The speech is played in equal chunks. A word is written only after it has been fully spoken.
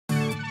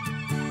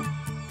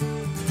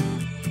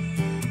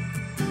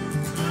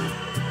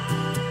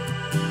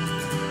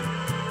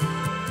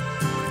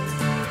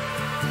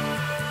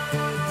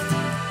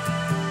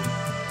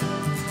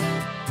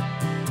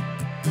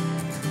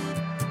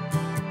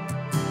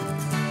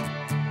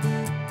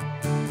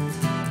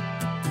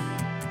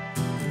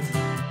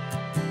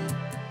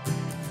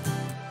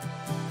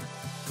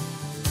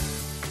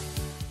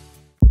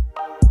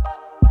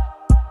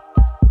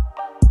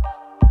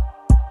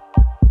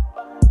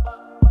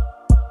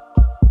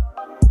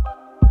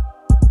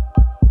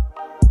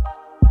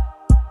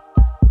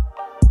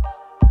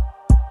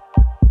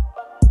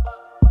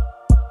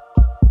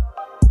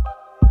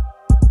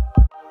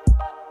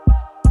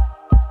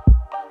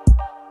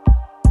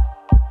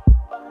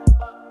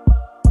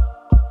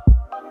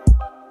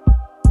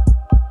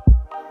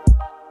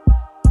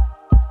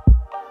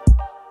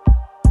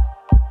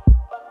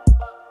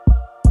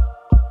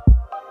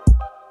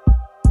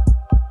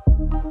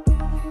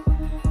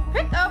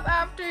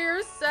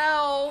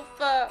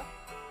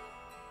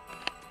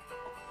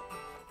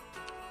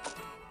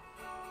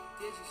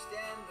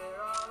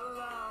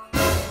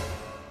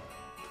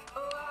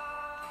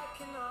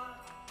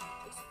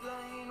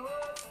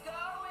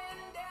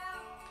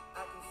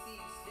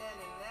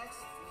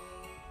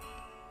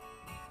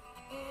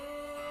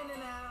In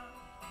and out,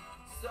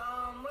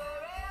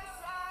 somewhere else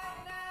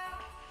right now.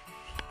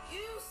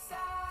 You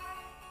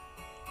sigh,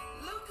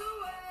 look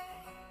away.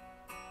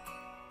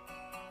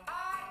 I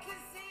can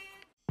see.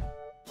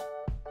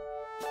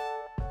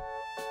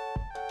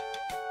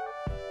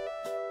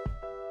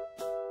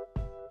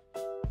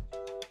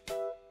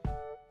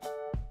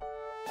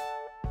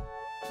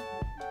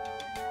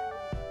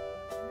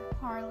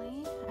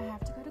 Harley, I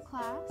have to go to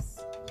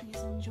class.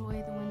 Please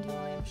enjoy the Wendy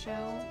Williams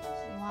show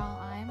while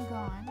I'm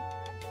gone. I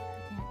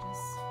can't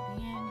just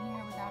be in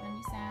here without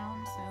any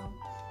sound, so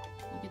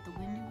you get the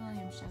Wendy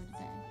Williams show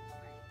today.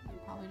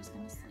 You're probably just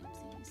gonna sleep.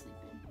 See you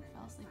sleeping. You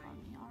fell asleep on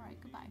me. Alright,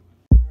 goodbye.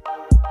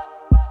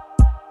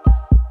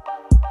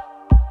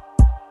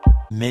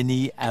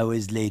 Many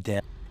hours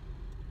later.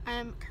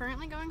 I'm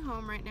currently going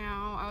home right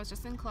now. I was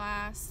just in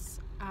class.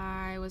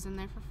 I was in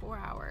there for 4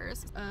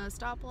 hours. A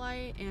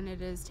stoplight, and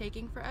it is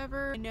taking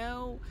forever. I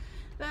know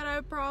that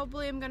I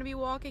probably am going to be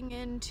walking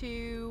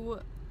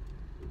into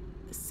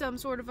some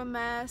sort of a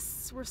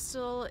mess. We're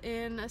still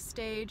in a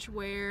stage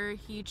where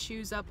he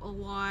chews up a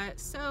lot,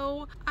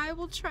 so I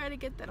will try to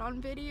get that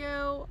on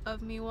video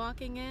of me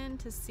walking in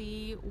to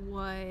see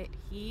what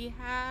he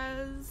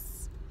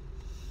has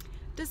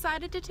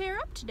decided to tear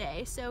up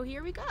today. So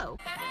here we go.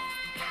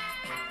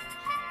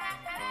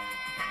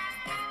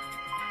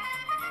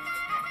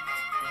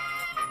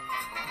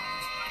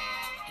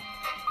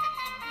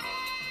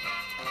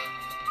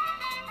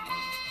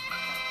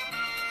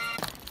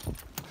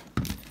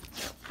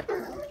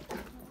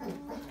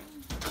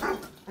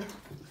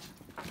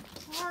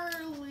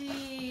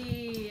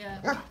 Harley!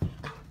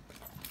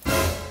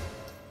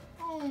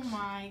 Oh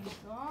my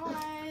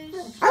gosh!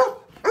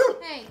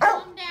 Hey,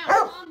 calm down,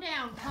 calm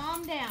down,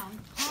 calm down,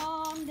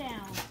 calm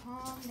down,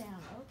 calm down.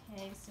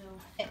 Okay, so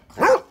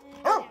calm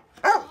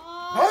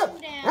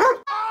down.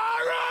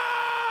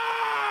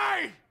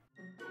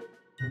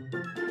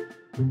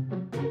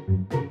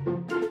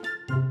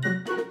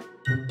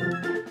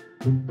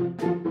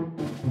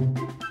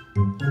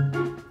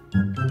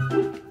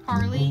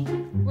 Harley,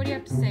 what do you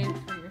have to say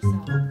for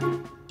yourself?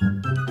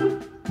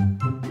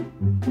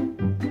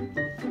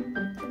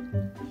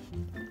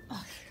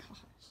 Oh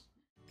gosh.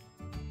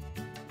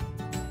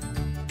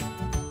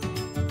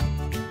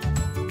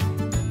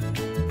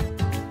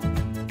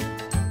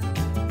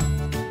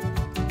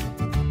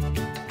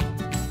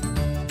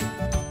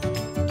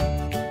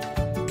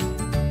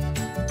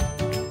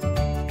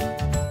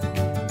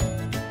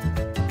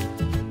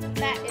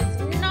 That is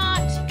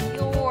not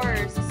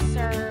yours,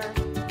 sir.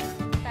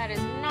 That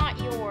is not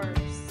yours.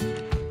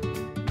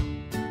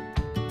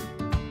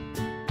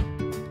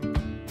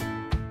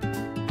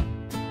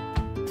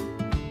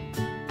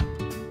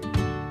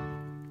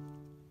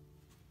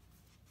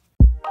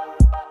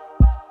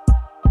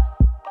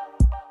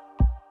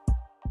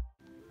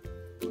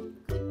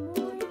 Good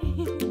morning.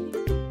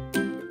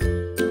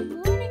 Good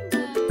morning,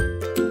 bud.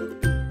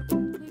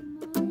 Good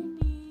morning.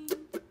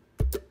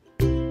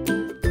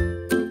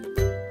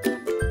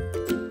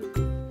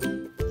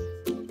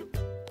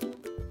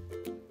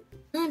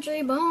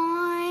 Country boy,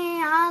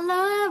 I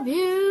love you.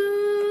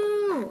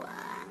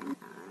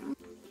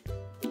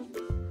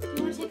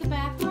 You want to take a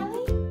bath,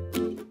 Harley?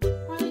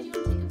 Harley, do you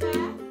want to take a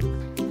bath?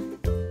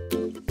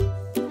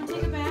 You want to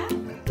take a bath?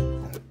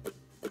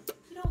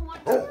 You don't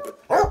want to?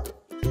 Oh.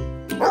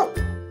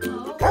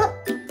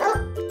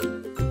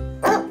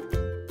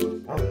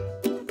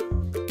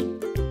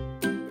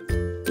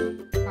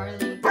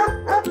 Harley.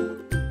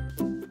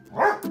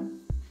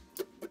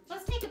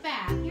 Let's take a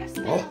bath. You're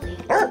smelly.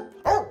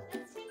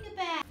 Let's take a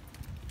bath.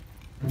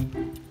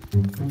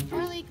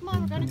 Harley, come on,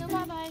 we're gonna go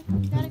bye-bye.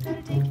 You gotta go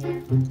to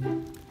daycare.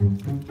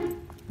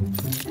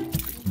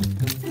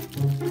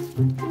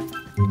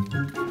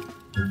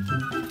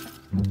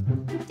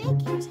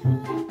 Daycare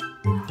time.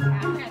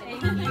 Yeah,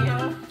 thank you.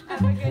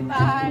 Have a good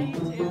bye. You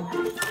too.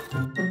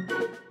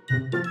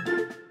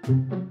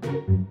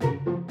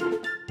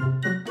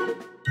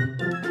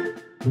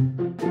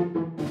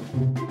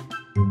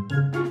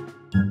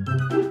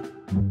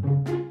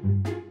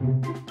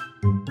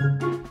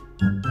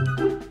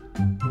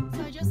 So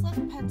I just left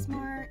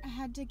PetSmart. I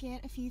had to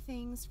get a few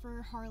things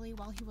for Harley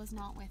while he was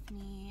not with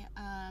me.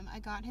 I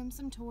got him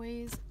some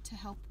toys to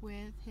help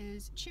with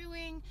his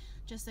chewing,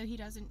 just so he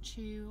doesn't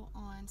chew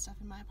on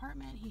stuff in my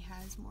apartment. He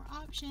has more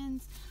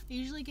options. I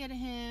usually get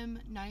him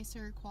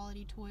nicer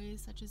quality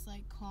toys such as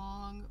like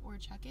Kong or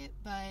Chuck It,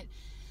 but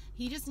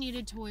he just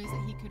needed toys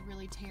that he could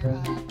really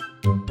tear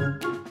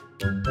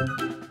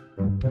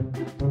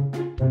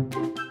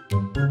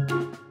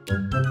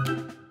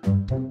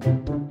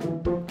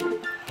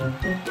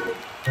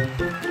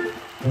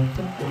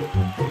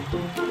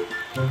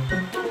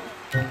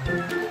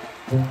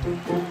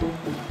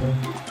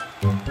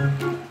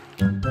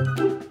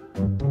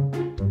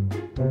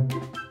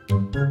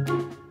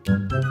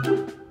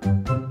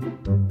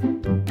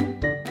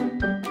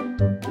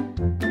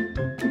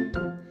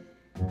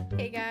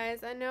Hey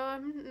guys, I know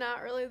I'm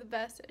not really the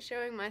best at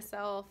showing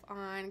myself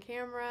on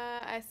camera.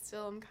 I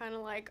still am kind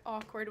of like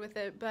awkward with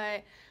it,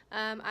 but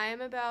I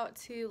am about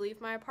to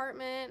leave my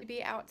apartment,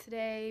 be out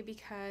today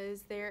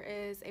because there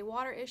is a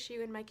water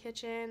issue in my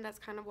kitchen. That's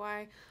kind of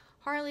why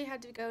Harley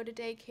had to go to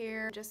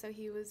daycare, just so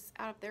he was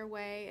out of their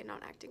way and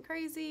not acting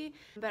crazy.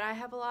 But I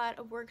have a lot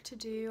of work to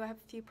do. I have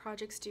a few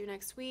projects due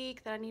next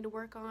week that I need to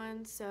work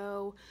on,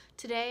 so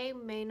today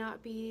may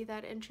not be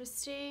that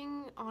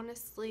interesting.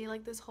 Honestly,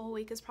 like this whole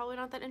week is probably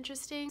not that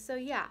interesting. So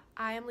yeah,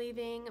 I am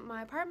leaving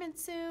my apartment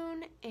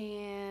soon,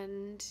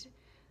 and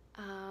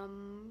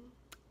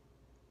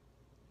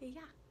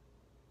yeah,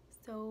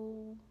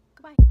 so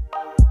goodbye.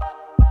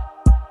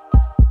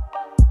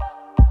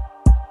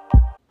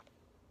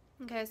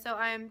 Okay, so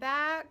I am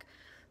back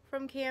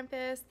from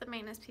campus. The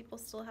maintenance people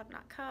still have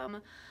not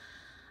come.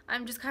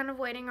 I'm just kind of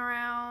waiting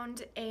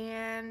around,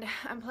 and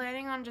I'm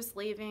planning on just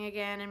leaving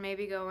again and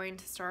maybe going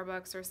to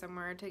Starbucks or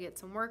somewhere to get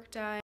some work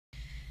done.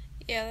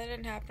 Yeah, that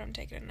didn't happen. I'm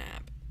taking a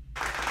nap.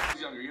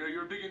 Younger, you know,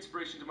 you're a big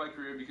inspiration to my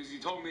career because you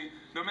told me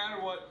no matter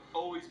what,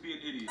 always be an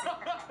idiot.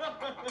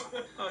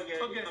 Okay.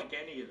 Like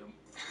any of them.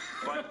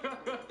 But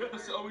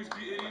Let's always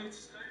be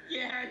idiots.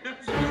 yeah.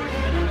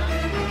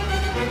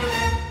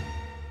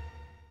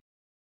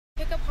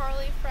 Pick up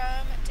Harley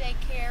from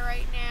daycare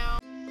right now.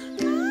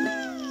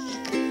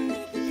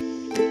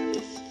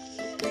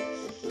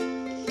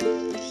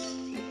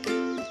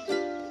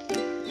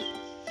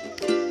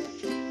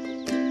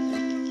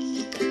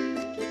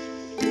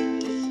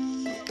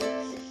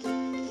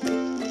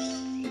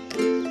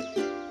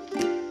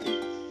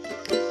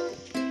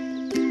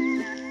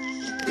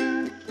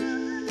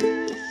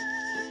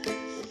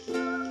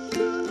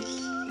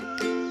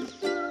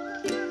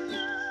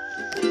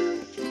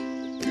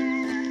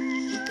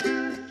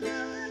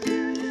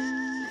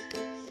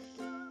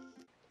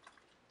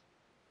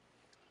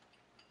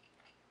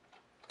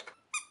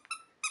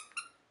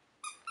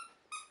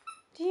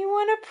 Do you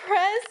want a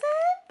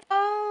present?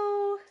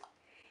 Oh,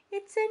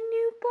 it's a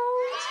new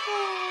bow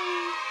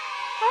tie.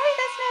 Harley,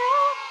 that's not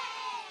all.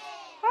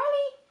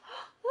 Harley,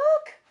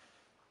 look.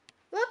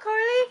 Look,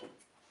 Harley.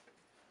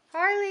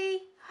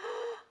 Harley.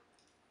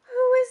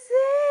 Who is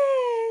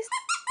this?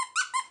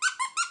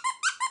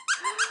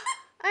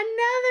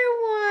 Another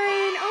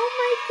one. Oh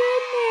my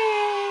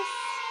goodness.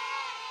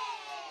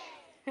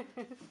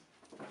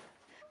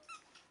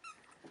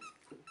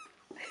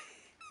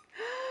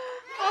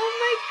 Oh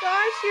my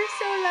gosh, you're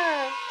so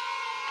loved.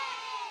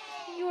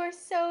 You are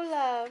so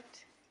loved.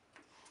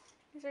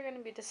 These are gonna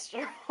be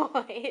destroyed.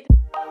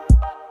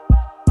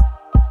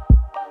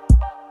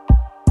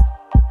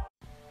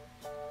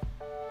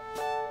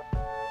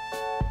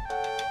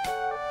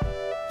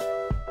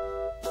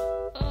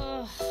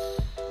 Ugh,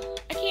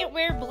 I can't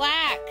wear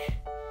black.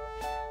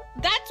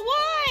 That's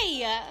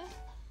why.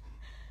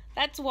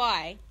 That's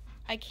why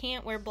I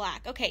can't wear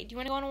black. Okay, do you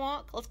want to go on a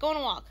walk? Let's go on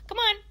a walk. Come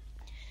on.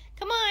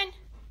 Come on.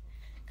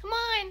 Come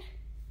on.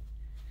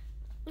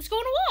 Let's go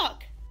on a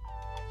walk.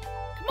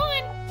 Come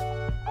on.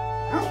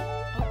 Oh.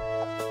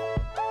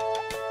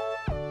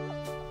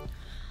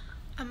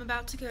 I'm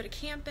about to go to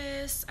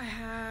campus. I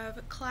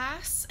have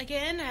class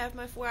again. I have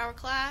my 4-hour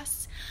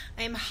class.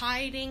 I am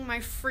hiding my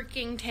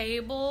freaking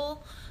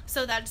table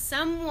so that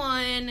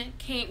someone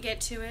can't get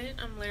to it.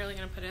 I'm literally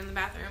gonna put it in the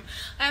bathroom.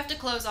 I have to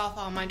close off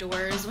all my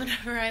doors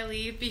whenever I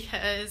leave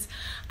because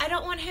I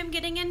don't want him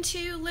getting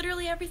into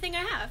literally everything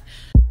I have.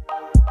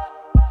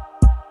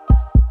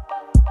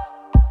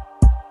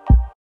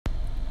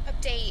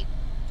 Update.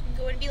 I'm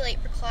going to be late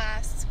for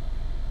class.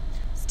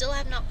 Still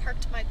have not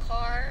parked my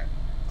car.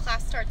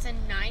 Class starts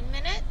in 9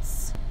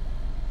 minutes.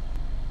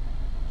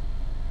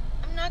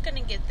 I'm not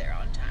gonna get there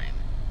on time.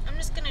 I'm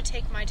just gonna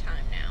take my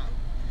time now.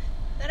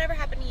 If that ever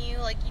happened to you,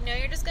 like, you know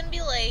you're just gonna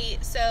be late,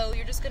 so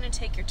you're just gonna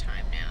take your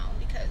time now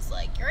because,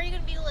 like, you're already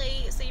gonna be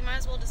late, so you might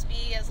as well just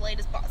be as late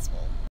as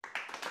possible.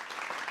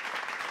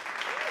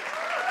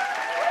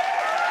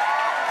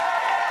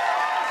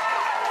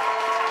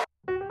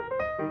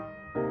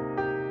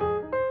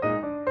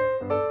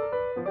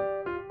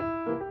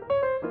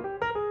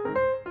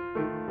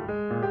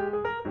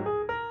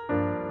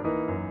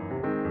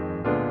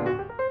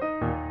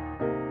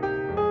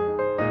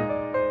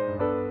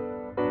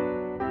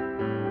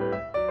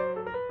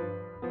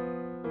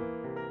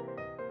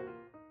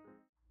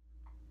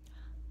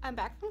 I'm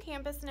back from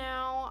campus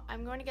now.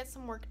 I'm going to get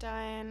some work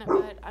done,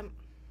 but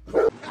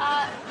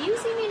You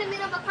see me in the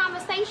middle of a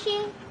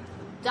conversation?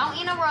 Don't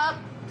interrupt,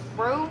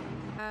 bro.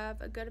 I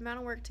have a good amount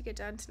of work to get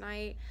done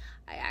tonight.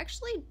 I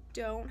actually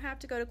don't have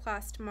to go to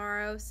class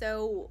tomorrow,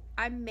 so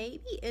I may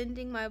be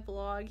ending my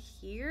vlog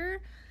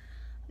here.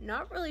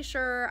 Not really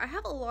sure. I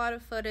have a lot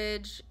of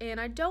footage, and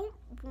I don't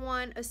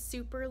want a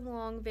super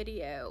long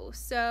video,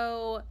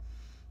 so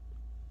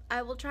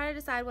I will try to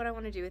decide what I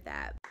want to do with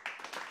that.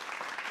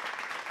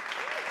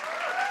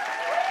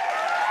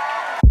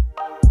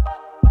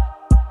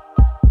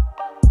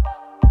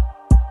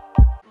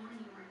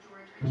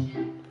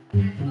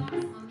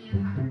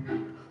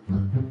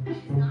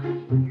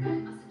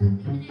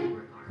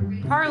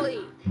 Harley.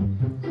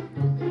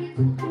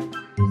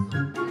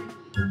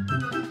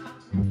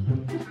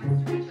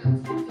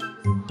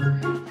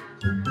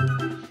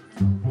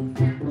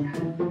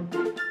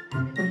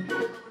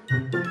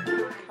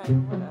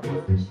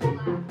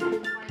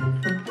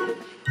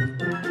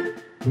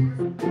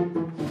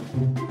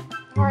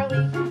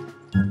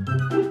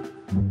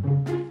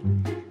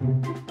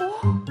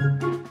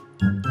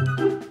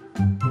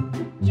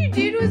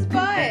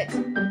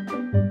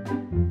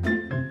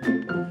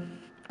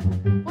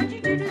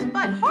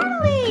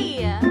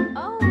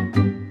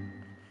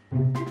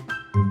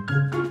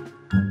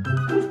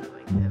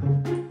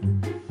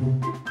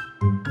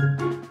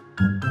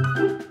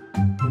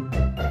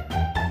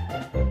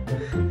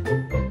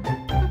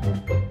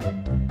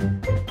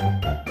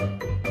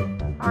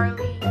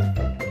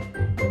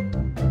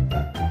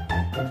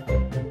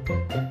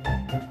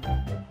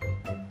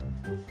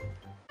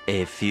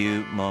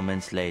 few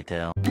moments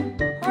later.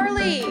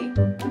 Harley!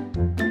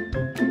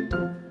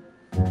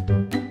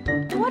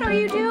 What are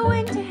you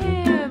doing to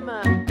him?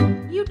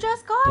 You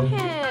just got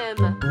him!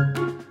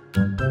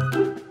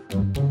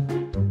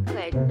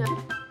 Okay, no.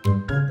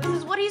 This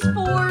is what he's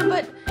for,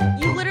 but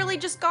you literally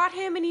just got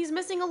him and he's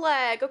missing a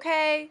leg,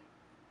 okay?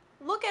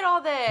 Look at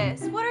all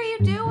this. What are you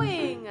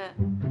doing?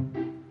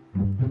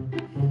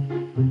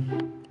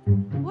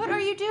 What are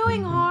you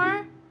doing,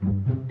 Har?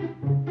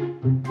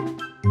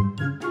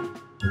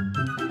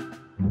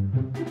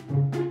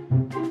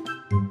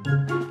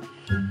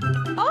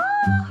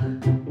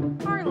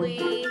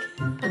 Harley.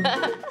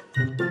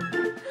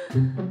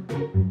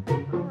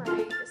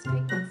 Alright, just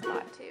take that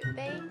spot too.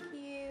 Thank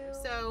you.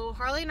 So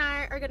Harley and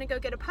I are gonna go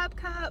get a pup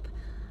cup.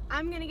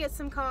 I'm gonna get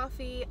some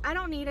coffee. I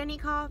don't need any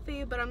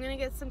coffee, but I'm gonna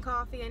get some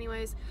coffee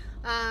anyways.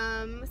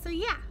 So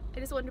yeah, I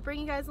just wanted to bring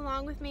you guys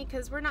along with me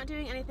because we're not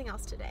doing anything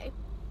else today.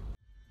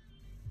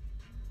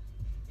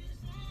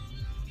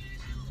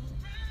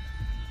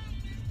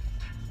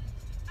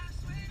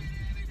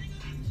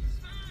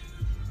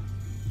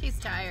 He's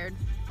tired.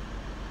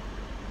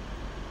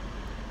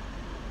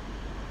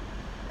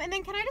 And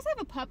then can I just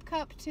have a pup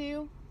cup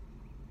too?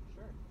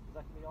 Sure. Is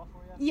that gonna be all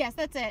for you? Yes,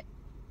 that's it.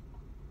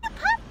 A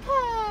pup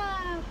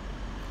cup!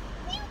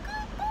 You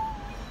good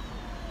boy!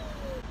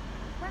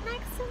 We're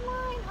next in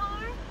line,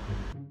 Har.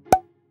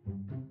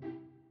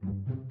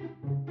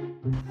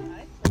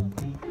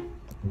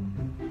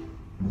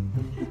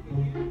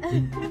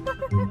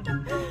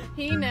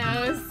 He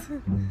knows.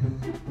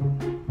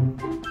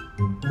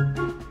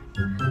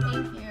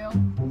 Thank you.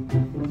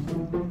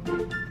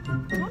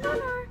 Hold on,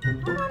 Har.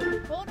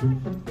 Hold on.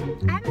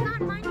 I haven't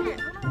gotten mine yet.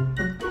 Hold on.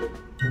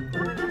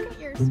 Hold on, look at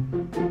yours.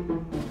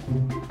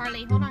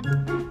 Harley, hold on.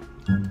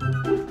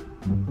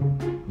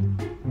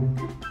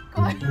 Go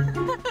on.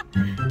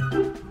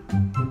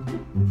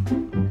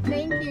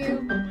 Thank you.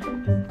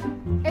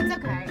 It's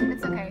okay.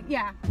 It's okay.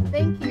 Yeah.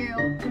 Thank you.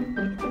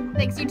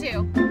 Thanks, you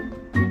too.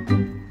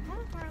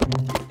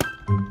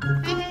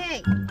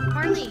 Hey.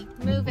 Harley,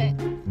 move it.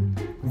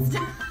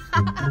 Stop.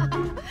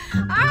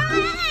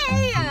 Harley!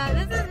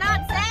 This is not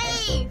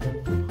safe.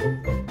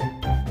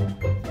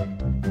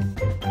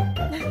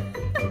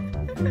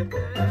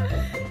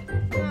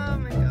 Oh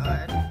my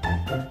god.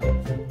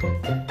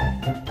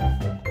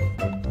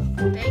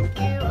 Thank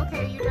you.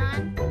 Okay, you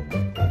done?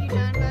 You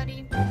done, buddy?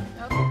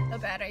 Oh, a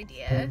bad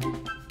idea.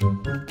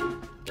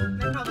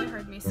 They probably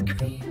heard me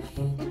scream.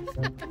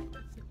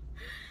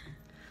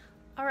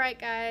 Alright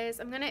guys,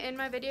 I'm going to end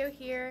my video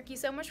here. Thank you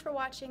so much for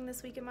watching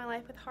This Week in My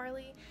Life with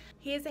Harley.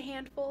 He is a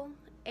handful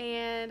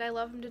and I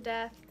love him to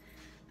death.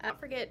 Don't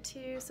forget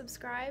to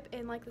subscribe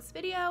and like this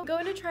video. I'm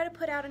going to try to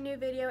put out a new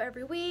video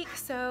every week,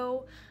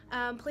 so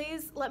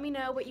please let me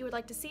know what you would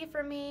like to see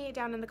from me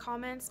down in the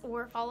comments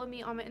or follow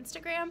me on my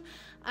Instagram.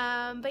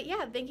 But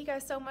yeah, thank you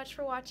guys so much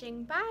for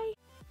watching. Bye!